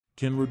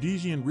Can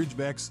Rhodesian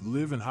Ridgebacks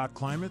live in hot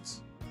climates?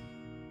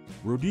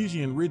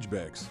 Rhodesian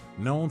Ridgebacks,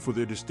 known for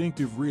their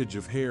distinctive ridge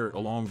of hair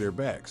along their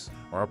backs,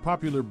 are a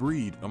popular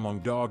breed among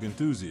dog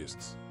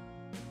enthusiasts.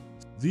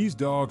 These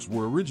dogs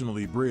were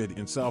originally bred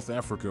in South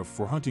Africa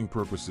for hunting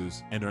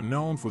purposes and are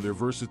known for their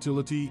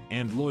versatility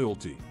and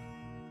loyalty.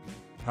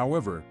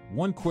 However,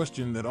 one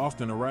question that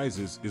often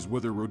arises is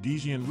whether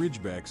Rhodesian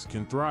Ridgebacks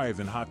can thrive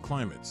in hot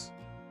climates.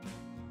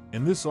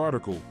 In this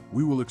article,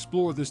 we will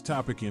explore this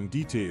topic in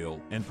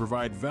detail and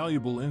provide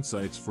valuable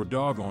insights for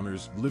dog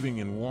owners living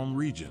in warm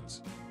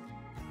regions.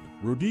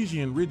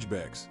 Rhodesian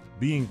Ridgebacks,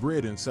 being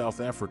bred in South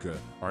Africa,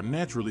 are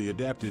naturally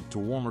adapted to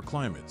warmer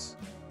climates.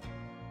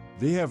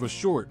 They have a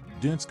short,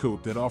 dense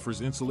coat that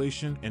offers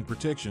insulation and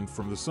protection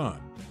from the sun.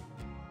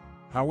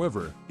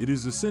 However, it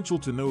is essential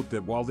to note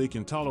that while they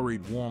can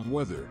tolerate warm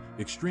weather,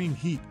 extreme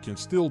heat can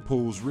still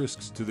pose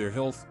risks to their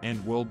health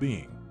and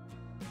well-being.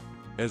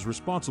 As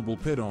responsible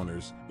pet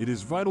owners, it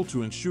is vital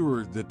to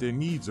ensure that their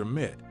needs are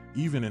met,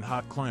 even in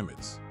hot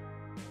climates.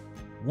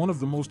 One of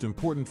the most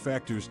important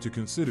factors to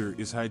consider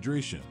is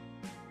hydration.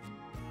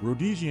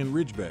 Rhodesian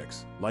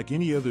Ridgebacks, like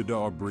any other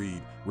dog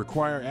breed,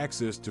 require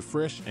access to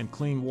fresh and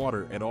clean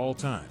water at all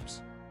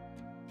times.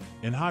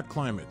 In hot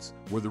climates,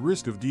 where the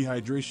risk of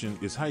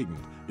dehydration is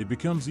heightened, it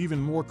becomes even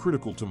more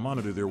critical to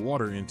monitor their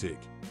water intake.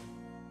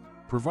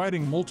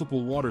 Providing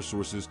multiple water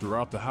sources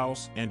throughout the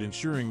house and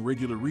ensuring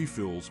regular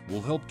refills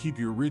will help keep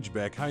your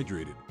Ridgeback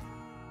hydrated.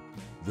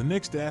 The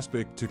next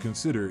aspect to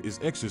consider is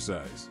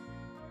exercise.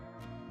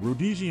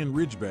 Rhodesian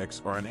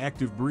Ridgebacks are an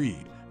active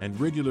breed, and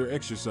regular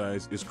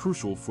exercise is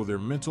crucial for their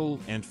mental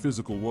and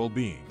physical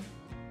well-being.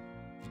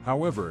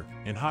 However,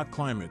 in hot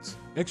climates,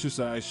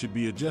 exercise should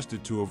be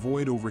adjusted to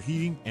avoid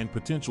overheating and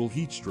potential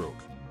heat stroke.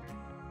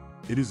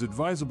 It is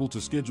advisable to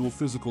schedule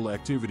physical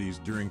activities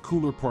during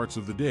cooler parts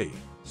of the day,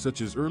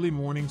 such as early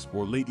mornings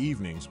or late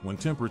evenings when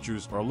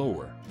temperatures are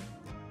lower.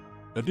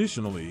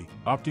 Additionally,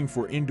 opting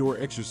for indoor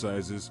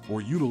exercises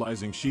or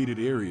utilizing shaded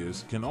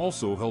areas can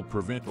also help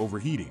prevent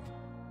overheating.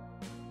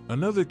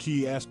 Another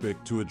key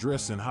aspect to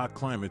address in hot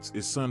climates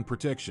is sun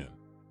protection.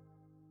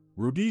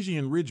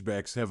 Rhodesian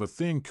Ridgebacks have a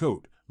thin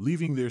coat,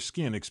 leaving their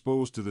skin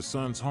exposed to the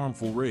sun's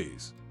harmful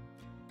rays.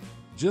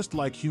 Just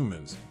like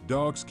humans,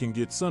 dogs can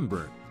get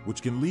sunburnt,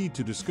 which can lead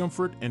to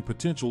discomfort and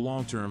potential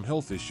long-term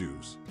health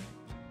issues.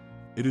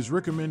 It is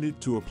recommended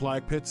to apply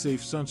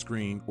pet-safe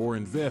sunscreen or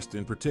invest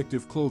in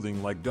protective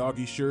clothing like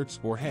doggy shirts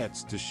or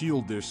hats to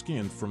shield their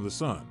skin from the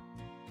sun.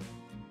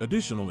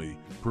 Additionally,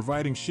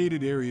 providing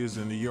shaded areas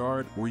in the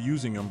yard or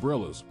using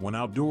umbrellas when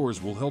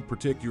outdoors will help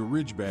protect your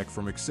Ridgeback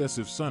from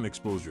excessive sun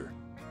exposure.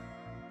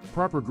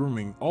 Proper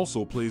grooming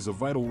also plays a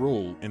vital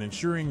role in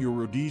ensuring your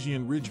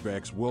Rhodesian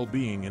Ridgeback's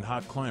well-being in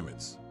hot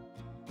climates.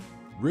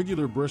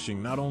 Regular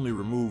brushing not only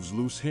removes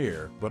loose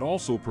hair, but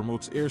also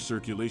promotes air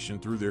circulation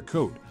through their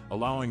coat,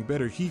 allowing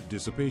better heat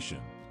dissipation.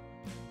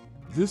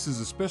 This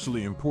is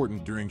especially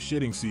important during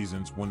shedding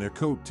seasons when their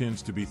coat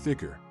tends to be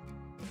thicker.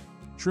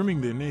 Trimming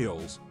their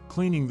nails,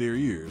 cleaning their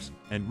ears,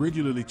 and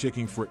regularly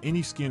checking for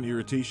any skin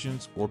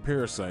irritations or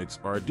parasites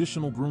are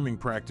additional grooming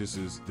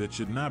practices that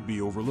should not be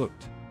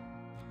overlooked.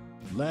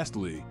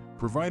 Lastly,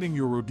 providing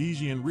your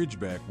Rhodesian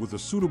Ridgeback with a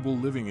suitable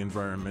living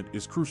environment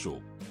is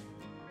crucial.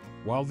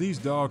 While these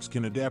dogs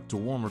can adapt to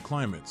warmer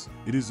climates,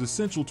 it is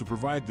essential to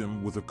provide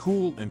them with a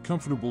cool and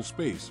comfortable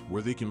space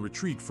where they can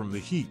retreat from the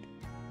heat.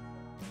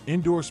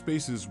 Indoor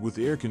spaces with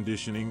air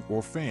conditioning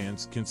or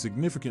fans can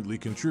significantly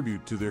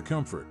contribute to their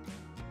comfort.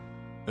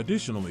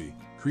 Additionally,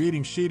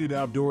 creating shaded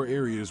outdoor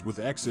areas with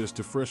access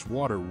to fresh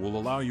water will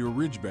allow your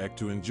Ridgeback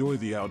to enjoy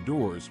the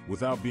outdoors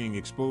without being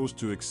exposed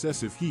to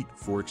excessive heat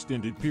for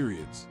extended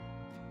periods.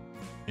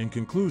 In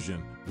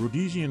conclusion,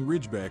 Rhodesian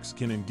Ridgebacks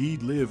can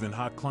indeed live in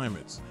hot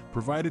climates,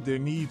 provided their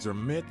needs are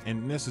met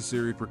and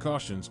necessary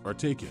precautions are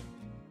taken.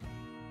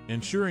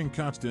 Ensuring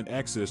constant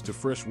access to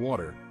fresh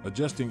water,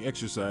 adjusting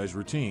exercise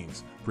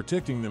routines,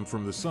 protecting them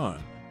from the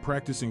sun,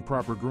 practicing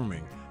proper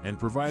grooming, and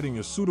providing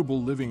a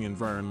suitable living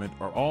environment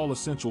are all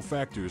essential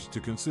factors to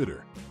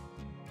consider.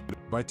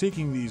 By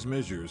taking these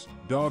measures,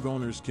 dog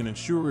owners can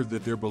ensure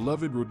that their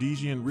beloved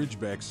Rhodesian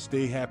Ridgebacks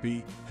stay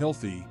happy,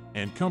 healthy,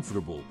 and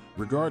comfortable,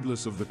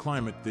 regardless of the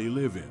climate they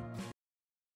live in.